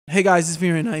Hey guys, it's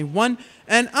Vera91,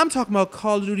 and I'm talking about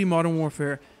Call of Duty Modern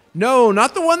Warfare. No,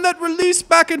 not the one that released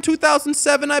back in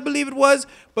 2007, I believe it was,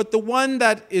 but the one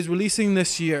that is releasing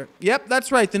this year. Yep, that's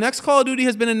right. The next Call of Duty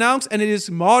has been announced, and it is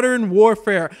Modern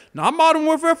Warfare. Not Modern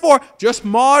Warfare 4, just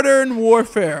Modern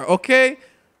Warfare, okay?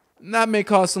 That may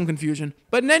cause some confusion.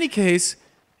 But in any case,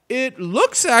 it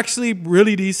looks actually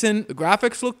really decent. The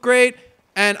graphics look great,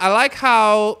 and I like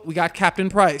how we got Captain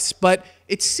Price, but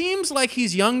it seems like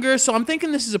he's younger, so I'm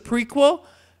thinking this is a prequel.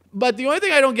 But the only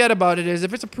thing I don't get about it is,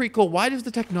 if it's a prequel, why does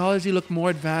the technology look more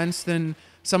advanced than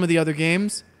some of the other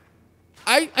games?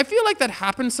 I feel like that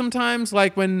happens sometimes,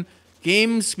 like when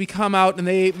games come out and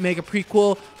they make a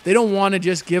prequel, they don't want to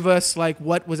just give us like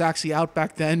what was actually out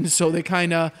back then, so they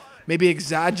kind of maybe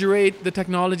exaggerate the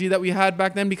technology that we had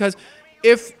back then. Because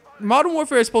if Modern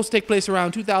Warfare is supposed to take place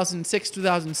around 2006,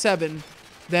 2007,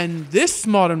 then this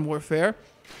Modern Warfare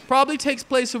probably takes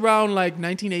place around like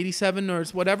 1987 or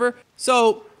whatever.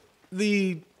 So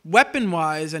the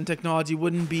weapon-wise and technology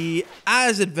wouldn't be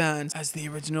as advanced as the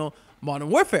original Modern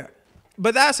Warfare.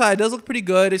 But that aside, it does look pretty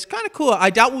good. It's kind of cool. I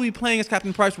doubt we'll be playing as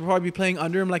Captain Price. We'll probably be playing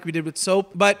under him like we did with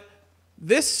Soap. But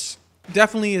this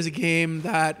definitely is a game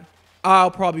that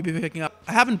I'll probably be picking up.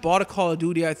 I haven't bought a Call of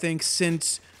Duty, I think,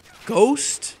 since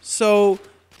Ghost. So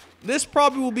this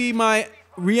probably will be my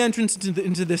re-entrance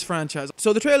into this franchise.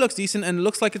 So the trailer looks decent and it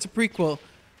looks like it's a prequel.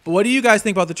 But what do you guys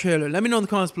think about the trailer? Let me know in the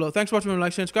comments below. Thanks for watching.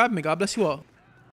 Like, share, and subscribe. May God bless you all.